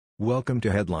Welcome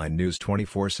to Headline News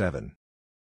 24/7.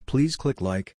 Please click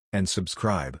like and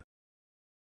subscribe.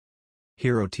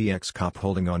 Hero TX cop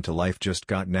holding on to life just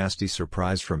got nasty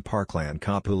surprise from Parkland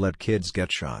cop who let kids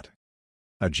get shot.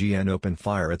 A GN opened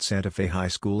fire at Santa Fe High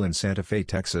School in Santa Fe,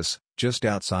 Texas, just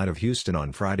outside of Houston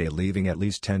on Friday, leaving at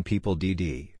least 10 people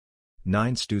dead.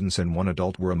 9 students and 1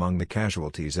 adult were among the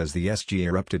casualties as the SG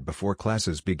erupted before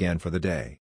classes began for the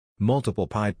day. Multiple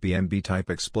pipe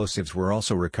BMB-type explosives were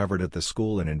also recovered at the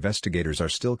school and investigators are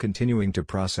still continuing to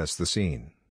process the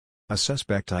scene. A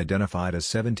suspect identified as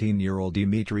 17-year-old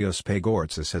Dimitrios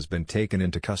Pagortzis has been taken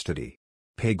into custody.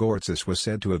 Pagortzis was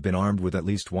said to have been armed with at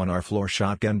least one R-floor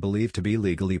shotgun believed to be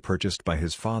legally purchased by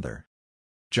his father.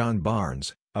 John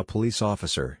Barnes, a police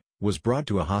officer, was brought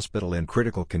to a hospital in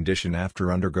critical condition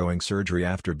after undergoing surgery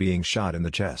after being shot in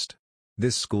the chest.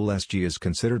 This school SG is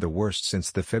considered the worst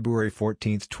since the February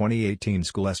 14, 2018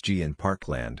 school SG in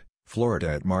Parkland, Florida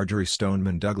at Marjorie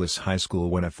Stoneman Douglas High School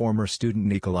when a former student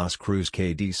Nicolas Cruz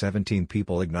KD 17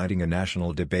 people igniting a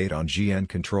national debate on GN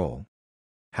control.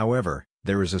 However,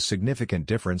 there is a significant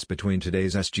difference between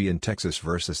today's SG in Texas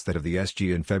versus that of the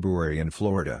SG in February in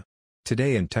Florida.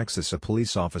 Today in Texas, a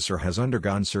police officer has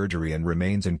undergone surgery and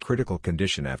remains in critical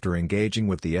condition after engaging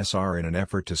with the SR in an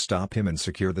effort to stop him and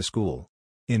secure the school.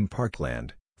 In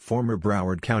Parkland, former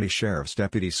Broward County Sheriff's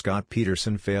Deputy Scott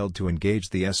Peterson failed to engage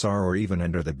the SR or even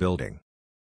enter the building.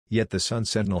 Yet the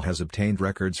Sun-Sentinel has obtained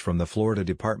records from the Florida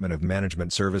Department of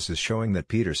Management Services showing that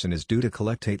Peterson is due to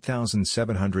collect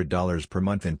 $8,700 per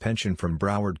month in pension from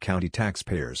Broward County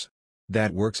taxpayers.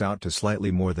 That works out to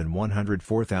slightly more than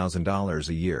 $104,000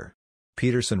 a year.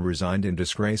 Peterson resigned in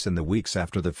disgrace in the weeks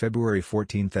after the February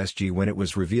 14 SG when it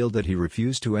was revealed that he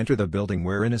refused to enter the building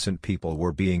where innocent people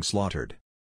were being slaughtered.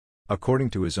 According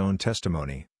to his own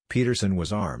testimony, Peterson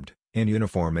was armed, in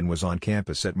uniform and was on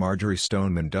campus at Marjorie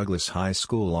Stoneman Douglas High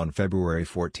School on February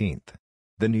 14.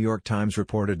 The New York Times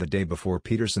reported the day before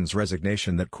Peterson's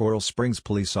resignation that Coral Springs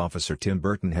police officer Tim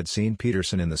Burton had seen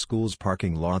Peterson in the school's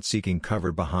parking lot seeking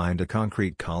cover behind a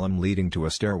concrete column leading to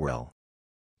a stairwell.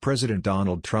 President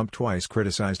Donald Trump twice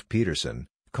criticized Peterson,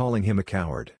 calling him a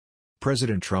coward.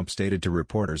 President Trump stated to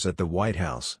reporters at the White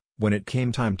House, "When it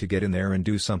came time to get in there and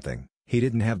do something, he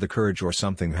didn't have the courage or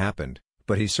something happened,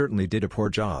 but he certainly did a poor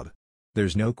job.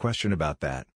 There's no question about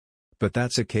that. But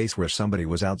that's a case where somebody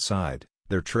was outside,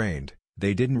 they're trained,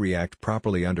 they didn't react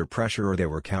properly under pressure or they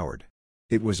were coward.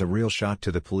 It was a real shot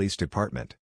to the police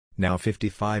department." Now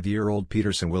 55-year-old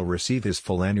Peterson will receive his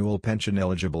full annual pension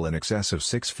eligible in excess of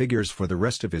 6 figures for the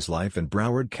rest of his life, and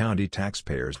Broward County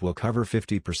taxpayers will cover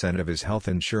 50% of his health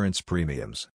insurance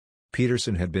premiums.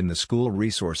 Peterson had been the school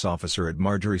resource officer at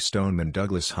Marjorie Stoneman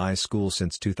Douglas High School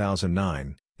since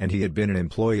 2009, and he had been an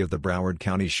employee of the Broward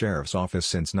County Sheriff's Office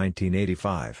since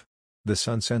 1985. The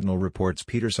Sun-Sentinel reports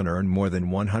Peterson earned more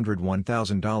than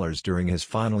 $101,000 during his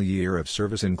final year of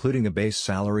service, including a base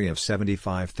salary of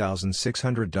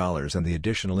 $75,600 and the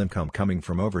additional income coming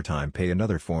from overtime pay and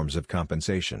other forms of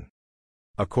compensation.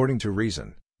 According to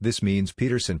Reason, this means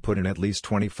Peterson put in at least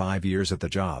 25 years at the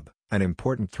job, an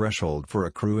important threshold for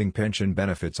accruing pension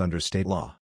benefits under state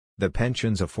law. The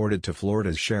pensions afforded to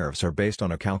Florida's sheriffs are based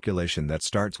on a calculation that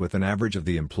starts with an average of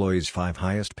the employee's 5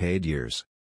 highest paid years.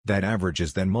 That average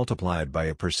is then multiplied by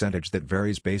a percentage that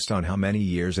varies based on how many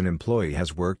years an employee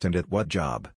has worked and at what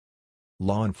job.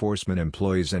 Law enforcement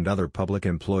employees and other public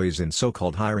employees in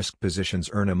so-called high-risk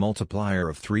positions earn a multiplier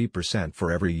of 3%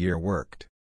 for every year worked.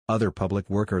 Other public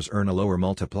workers earn a lower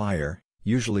multiplier,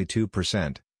 usually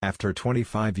 2%, after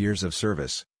 25 years of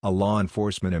service. A law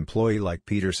enforcement employee like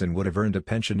Peterson would have earned a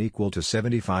pension equal to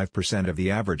 75% of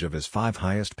the average of his 5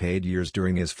 highest paid years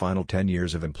during his final 10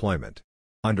 years of employment.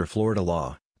 Under Florida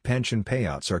law, pension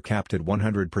payouts are capped at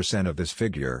 100% of this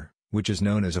figure, which is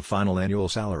known as a final annual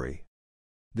salary.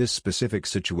 This specific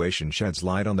situation sheds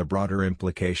light on the broader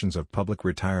implications of public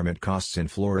retirement costs in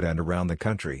Florida and around the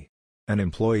country. An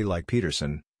employee like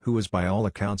Peterson, who was by all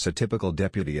accounts a typical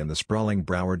deputy in the sprawling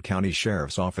Broward County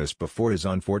Sheriff's Office before his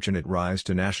unfortunate rise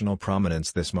to national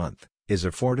prominence this month, is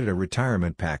afforded a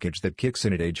retirement package that kicks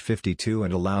in at age 52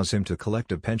 and allows him to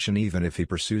collect a pension even if he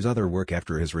pursues other work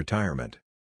after his retirement.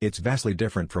 It's vastly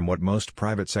different from what most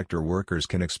private sector workers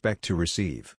can expect to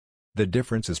receive. The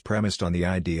difference is premised on the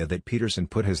idea that Peterson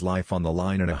put his life on the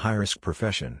line in a high-risk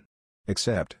profession.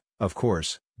 Except, of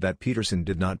course, that Peterson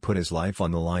did not put his life on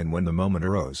the line when the moment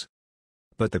arose.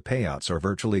 But the payouts are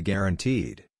virtually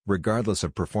guaranteed, regardless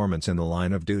of performance in the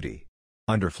line of duty.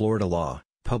 Under Florida law,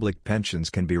 public pensions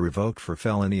can be revoked for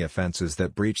felony offenses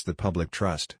that breach the public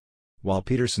trust. While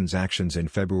Peterson's actions in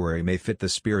February may fit the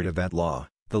spirit of that law,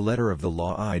 the letter of the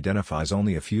law identifies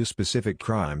only a few specific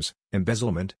crimes: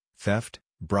 embezzlement, theft,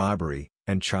 bribery,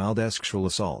 and child sexual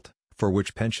assault, for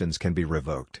which pensions can be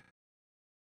revoked.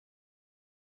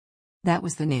 That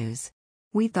was the news.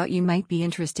 We thought you might be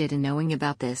interested in knowing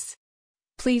about this.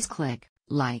 Please click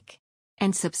like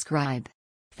and subscribe.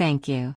 Thank you.